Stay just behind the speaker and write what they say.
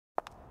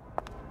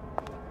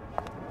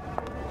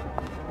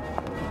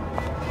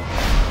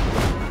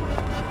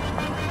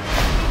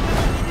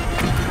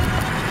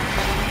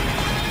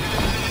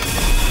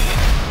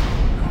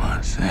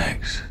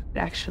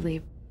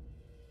actually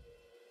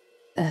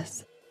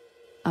S-I-X.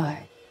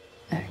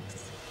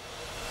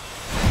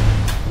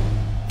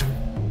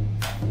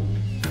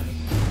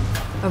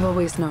 I've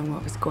always known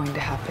what was going to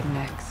happen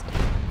next.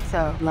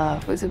 So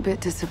love was a bit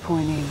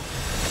disappointing.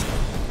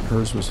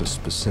 Hers was a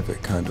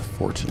specific kind of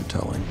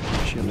fortune-telling.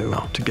 She knew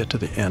how to get to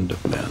the end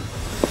of men.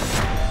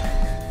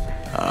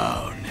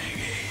 Oh,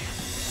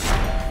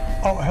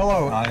 nigga. Oh,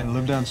 hello. I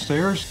live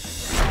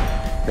downstairs.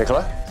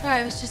 Nicola? Sorry,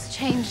 I was just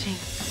changing.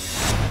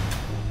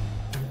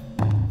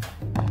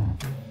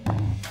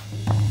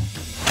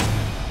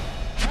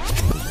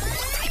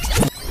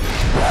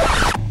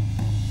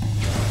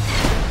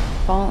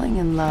 Falling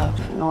in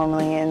love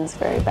normally ends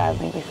very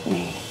badly with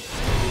me.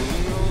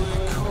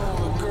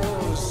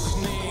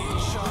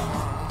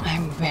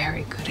 I'm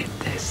very good at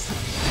this.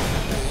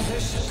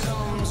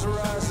 Oh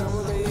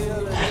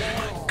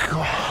my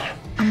God.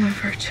 I'm a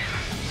virgin.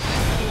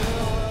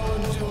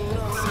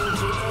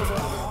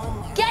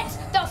 Get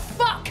the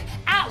fuck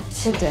out!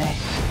 Today,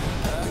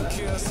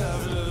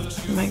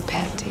 my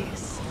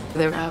panties,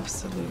 they're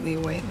absolutely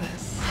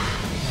weightless.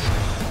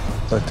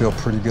 I feel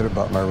pretty good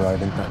about my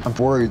writing. I'm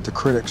worried the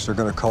critics are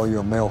going to call you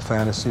a male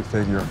fantasy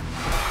figure.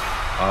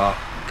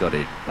 Got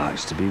it.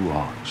 Likes to be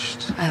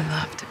watched. I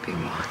love to be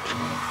watched.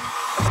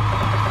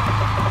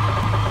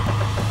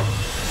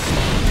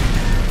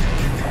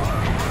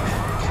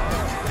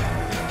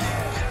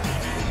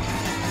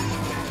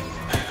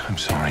 I'm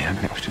sorry, I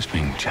was just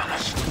being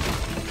jealous.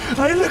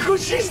 Hey, look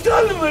what she's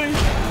done to me!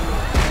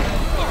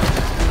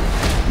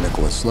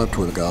 Nicholas slept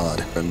with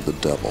God and the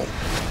devil.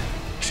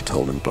 She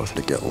told him both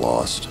to get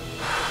lost.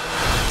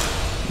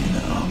 You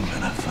know I'm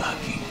gonna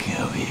fucking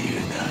kill you,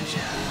 don't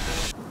you?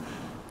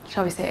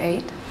 Shall we say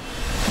 8?